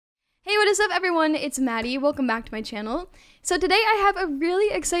is up, everyone? It's Maddie. Welcome back to my channel. So today I have a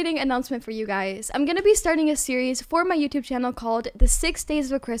really exciting announcement for you guys. I'm going to be starting a series for my YouTube channel called The 6 Days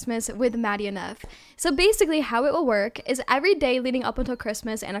of Christmas with Maddynf. So basically how it will work is every day leading up until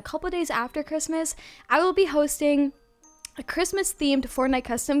Christmas and a couple days after Christmas, I will be hosting a Christmas-themed Fortnite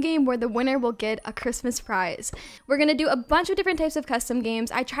custom game where the winner will get a Christmas prize. We're going to do a bunch of different types of custom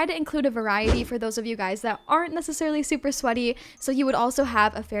games. I try to include a variety for those of you guys that aren't necessarily super sweaty, so you would also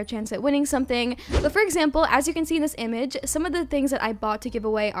have a fair chance at winning something. But for example, as you can see in this image, some of the things that I bought to give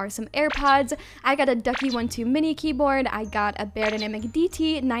away are some AirPods, I got a Ducky 1-2 mini keyboard, I got a Maddynf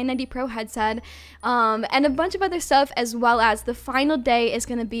DT 990 Pro headset, and a bunch of other stuff, as well as the final day is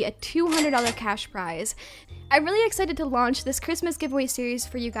going to be a $200 cash prize. I'm really excited to launch this Christmas giveaway series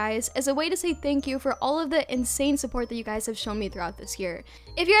for you guys as a way to say thank you for all of the insane support that you guys have shown me throughout this year.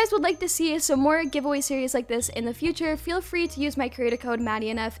 If you guys would like to see some more giveaway series like this in the future, feel free to use my creator code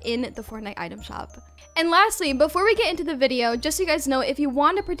Maddynf in the Fortnite item shop. And lastly, before we get into the video, just so you guys know, if you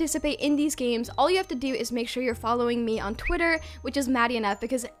want to participate in these games, all you have to do is make sure you're following me on Twitter, which is Maddynf,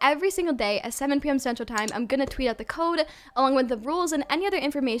 because every single day at 7 p.m. Central Time, I'm going to tweet out the code, along with the rules and any other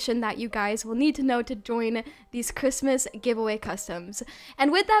information that you guys will need to know to join these Christmas giveaway customs.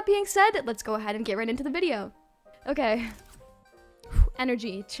 And with that being said, let's go ahead and get right into the video. Okay.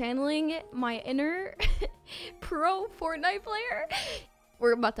 Energy. Channeling my inner pro Fortnite player.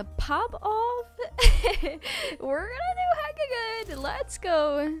 We're about to pop off. We're gonna do hecka good. Let's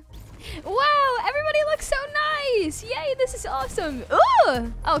go. Wow, everybody looks so nice. Yay, this is awesome.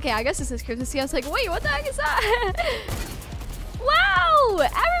 Ooh. Okay, I guess this is Christmas. I was like, wait, what the heck is that? Wow,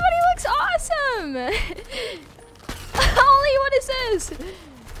 everybody looks awesome. Holy, what is this?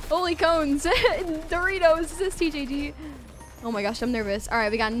 Holy cones. Doritos. This is TJG. Oh my gosh, I'm nervous. All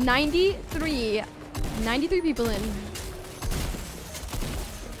right, we got 93 people in.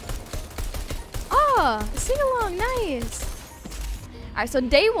 Oh, sing along, nice. All right, so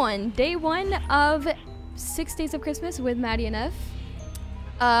day one of 6 Days of Christmas with Maddynf.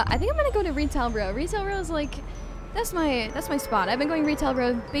 I think I'm gonna go to Retail Row. Retail Row is like, that's my spot. I've been going Retail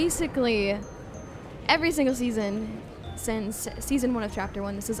Row basically every single season since season 1 of chapter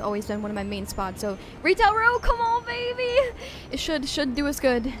 1. This has always been one of my main spots. So Retail Row, come on, baby. It should do us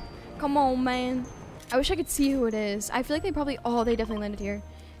good. Come on, man. I wish I could see who it is. I feel like they probably, oh, they definitely landed here.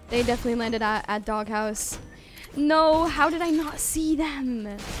 They definitely landed at Doghouse. No, how did I not see them?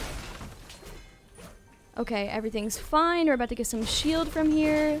 Okay, everything's fine. We're about to get some shield from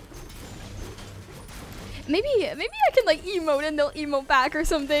here. Maybe I can like emote and they'll emote back or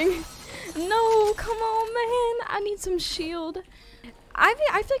something. No, come on, man. I need some shield. I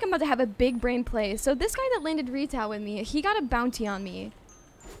feel like I'm about to have a big brain play. So this guy that landed retail with me, he got a bounty on me.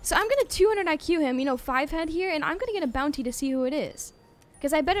 So I'm gonna 200 IQ him, you know, 5 head here, and I'm gonna get a bounty to see who it is.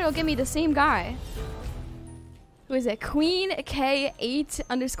 Because I bet it'll give me the same guy. Who is it? Queen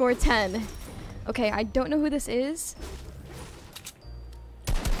K8_10. Okay, I don't know who this is.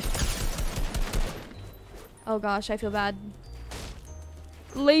 Oh gosh, I feel bad.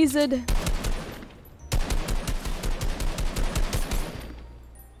 Lasered.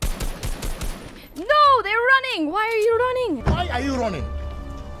 No, they're running! Why are you running? Why are you running?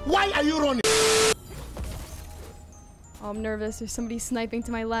 Why are you running? Oh, I'm nervous. There's somebody sniping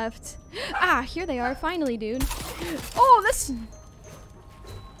to my left. Ah, here they are. Finally, dude. Oh, that's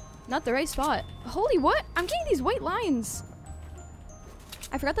not the right spot. Holy what? I'm getting these white lines.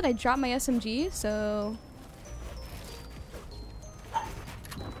 I forgot that I dropped my SMG, so...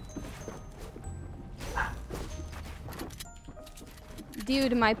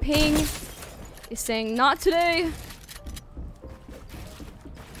 Dude, my ping is saying not today.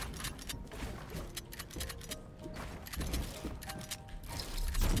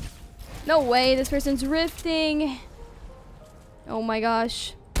 No way, this person's rifting. Oh my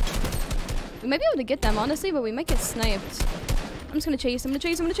gosh. We might be able to get them, honestly, but we might get sniped. I'm just gonna chase, I'm gonna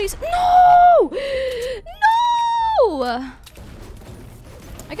chase. No! No!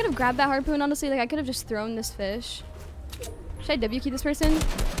 I could have grabbed that harpoon, honestly. Like, I could have just thrown this fish. Should I W key this person?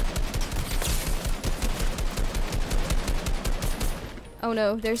 Oh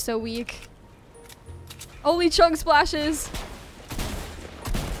no, they're so weak. Holy chug splashes.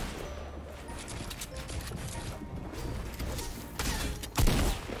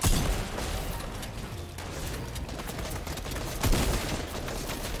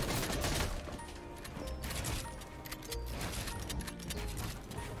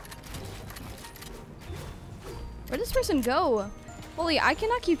 Where'd this person go? Holy, I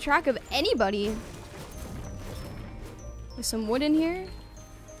cannot keep track of anybody. There's some wood in here.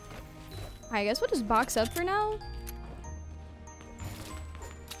 I guess we'll just box up for now.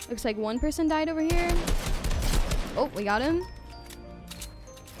 Looks like one person died over here. Oh, we got him.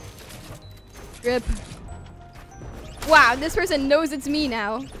 Rip. Wow, this person knows it's me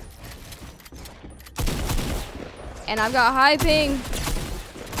now. And I've got high ping.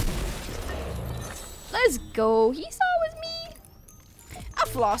 Let's go. He saw it was me. I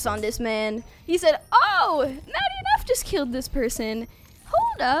floss on this man. He said, oh, Maddynf just killed this person.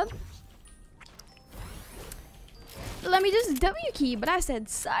 Hold up. Let me just W key, but I said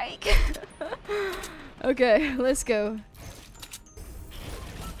psych. Okay, let's go.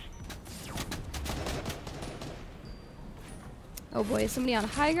 Oh boy, is somebody on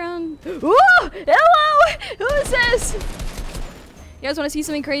high ground? Ooh, hello! Who is this? You guys want to see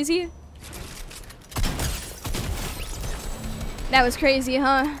something crazy? That was crazy,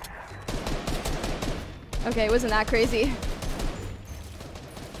 huh? Okay, it wasn't that crazy.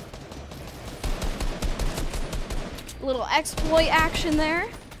 A little exploit action there.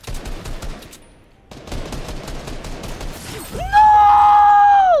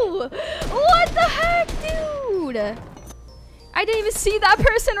 No! What the heck, dude? I didn't even see that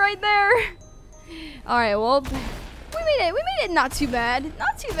person right there. All right, well, we made it not too bad.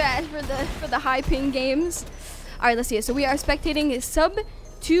 Not too bad for the high ping games. All right, let's see it. So we are spectating sub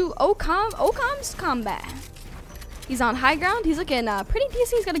to Ocam's combat. He's on high ground. He's looking pretty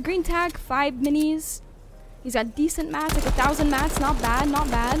decent. He's got a green tag, 5 minis. He's got decent mats, like 1,000 mats. Not bad, not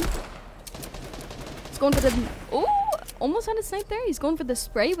bad. He's going for the, oh, almost had a snipe there. He's going for the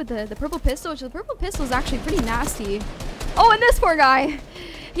spray with the purple pistol, which the purple pistol is actually pretty nasty. Oh, and this poor guy.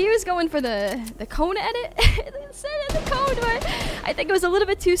 He was going for the cone edit instead of the cone, but I think it was a little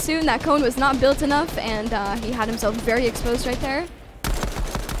bit too soon. That cone was not built enough, and he had himself very exposed right there.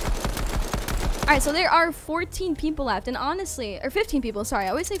 Alright, so there are 14 people left, and honestly, or 15 people, sorry, I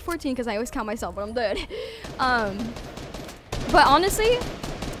always say 14 because I always count myself, but I'm dead. But honestly,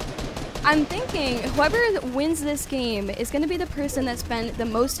 I'm thinking whoever wins this game is going to be the person that spent the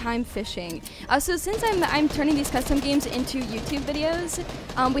most time fishing. So since I'm turning these custom games into YouTube videos,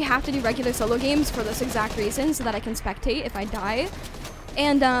 we have to do regular solo games for this exact reason, so that I can spectate if I die.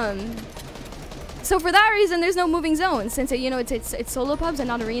 And so for that reason, there's no moving zones. Since it's solo pubs and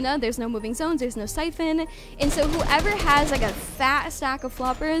not arena, there's no moving zones, there's no siphon. And so whoever has like a fat stack of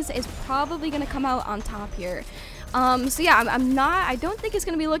floppers is probably going to come out on top here. So yeah, I don't think it's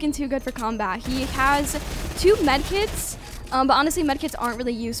going to be looking too good for combat. He has 2 medkits, but honestly medkits aren't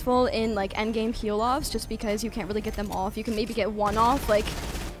really useful in like endgame heal offs just because you can't really get them off. You can maybe get 1 off like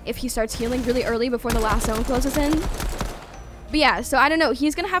if he starts healing really early before the last zone closes in. But yeah, so I don't know.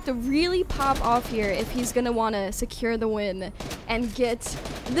 He's going to have to really pop off here if he's going to want to secure the win and get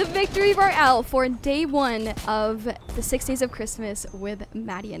the victory royale for day 1 of the 6 days of Christmas with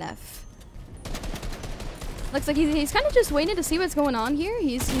Maddynf. Looks like he's kind of just waiting to see what's going on here.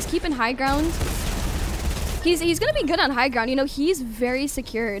 He's keeping high ground. He's going to be good on high ground. You know, he's very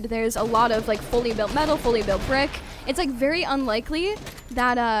secured. There's a lot of like fully built metal, fully built brick. It's like very unlikely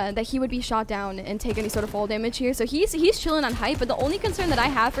that that he would be shot down and take any sort of fall damage here. So he's chilling on height, but the only concern that I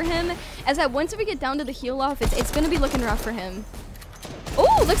have for him is that once we get down to the heal off, it's going to be looking rough for him.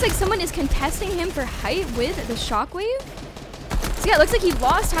 Oh, looks like someone is contesting him for height with the shockwave. So yeah, it looks like he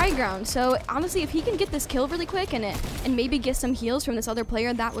lost high ground. So honestly, if he can get this kill really quick and maybe get some heals from this other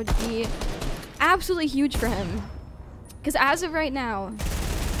player, that would be absolutely huge for him. Because as of right now,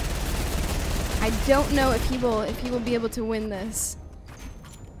 I don't know if he will be able to win this.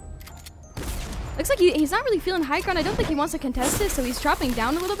 Looks like he's not really feeling high ground. I don't think he wants to contest this, so he's dropping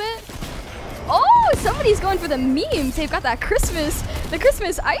down a little bit. Oh, somebody's going for the memes. They've got that the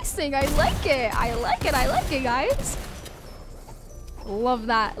Christmas icing. I like it. I like it. I like it, guys. Love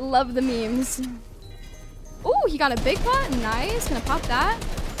that. Love the memes. Oh, he got a big pot. Nice. Gonna pop that.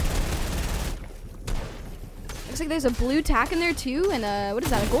 Looks like there's a blue tack in there too, and what is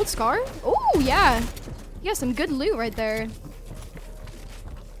that? A gold scar? Oh yeah. You got some good loot right there.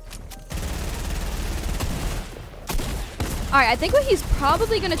 All right, I think what he's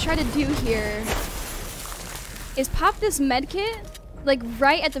probably gonna try to do here is pop this med kit like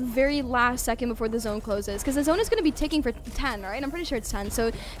right at the very last second before the zone closes, because the zone is going to be ticking for 10, right? I'm pretty sure it's 10,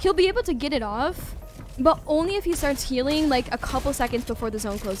 so he'll be able to get it off, but only if he starts healing like a couple seconds before the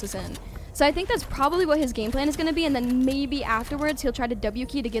zone closes in. So I think that's probably what his game plan is going to be, and then maybe afterwards he'll try to W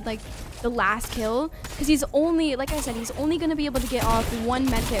key to get like the last kill, because he's only, like I said, he's only going to be able to get off 1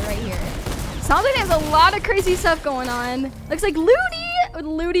 med kit right here. Sounds like there's a lot of crazy stuff going on. Looks like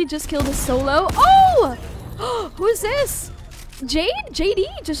Ludi just killed a solo. Oh, who is this?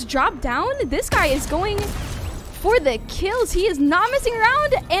 JD just dropped down. This guy is going for the kills. He is not missing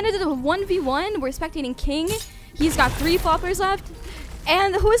around, and it is a 1v1. We're spectating King. He's got 3 floppers left.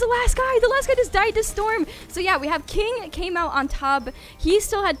 And who was the last guy? The last guy just died to Storm. So yeah, we have King came out on top. He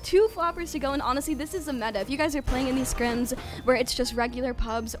still had 2 floppers to go, and honestly, this is a meta. If you guys are playing in these scrims where it's just regular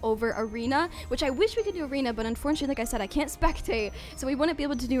pubs over arena, which I wish we could do arena, but unfortunately, like I said, I can't spectate, so we wouldn't be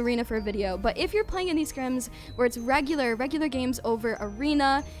able to do arena for a video. But if you're playing in these scrims where it's regular games over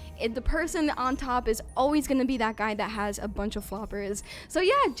arena, the person on top is always going to be that guy that has a bunch of floppers. So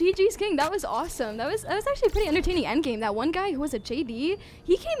yeah, GG's King, that was awesome. That was actually a pretty entertaining endgame. That one guy who was a JD,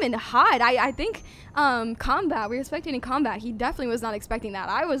 he came in hot. I think combat, we were spectating combat, he definitely was not expecting that.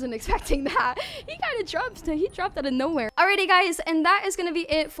 I wasn't expecting that. He kind of dropped out of nowhere. Alrighty guys, and that is going to be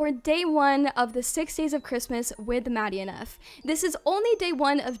it for day 1 of the 6 days of Christmas with Maddynf. This is only day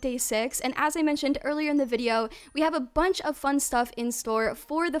 1 of day 6, and as I mentioned earlier in the video, we have a bunch of fun stuff in store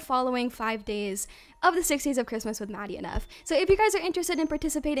for the following 5 days of the 6 days of Christmas with Maddynf. So if you guys are interested in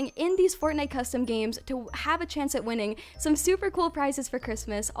participating in these Fortnite custom games to have a chance at winning some super cool prizes for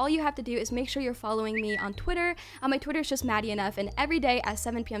Christmas, all you have to do is make sure you're following me on Twitter. My Twitter is just Maddynf, and every day at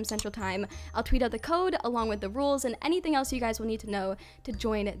 7 p.m. Central Time, I'll tweet out the code along with the rules and anything else you guys will need to know to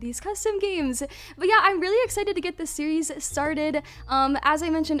join these custom games. But yeah, I'm really excited to get this series started. As I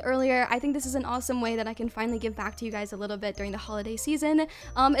mentioned earlier, I think this is an awesome way that I can finally give back to you guys a little bit during the holiday season,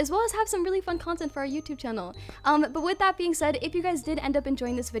 as well as have some really fun content for our YouTube channel. But with that being said, if you guys did end up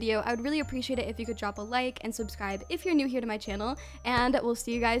enjoying this video, I would really appreciate it if you could drop a like and subscribe if you're new here to my channel, and we'll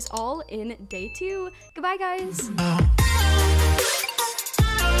see you guys all in day 2. Goodbye guys!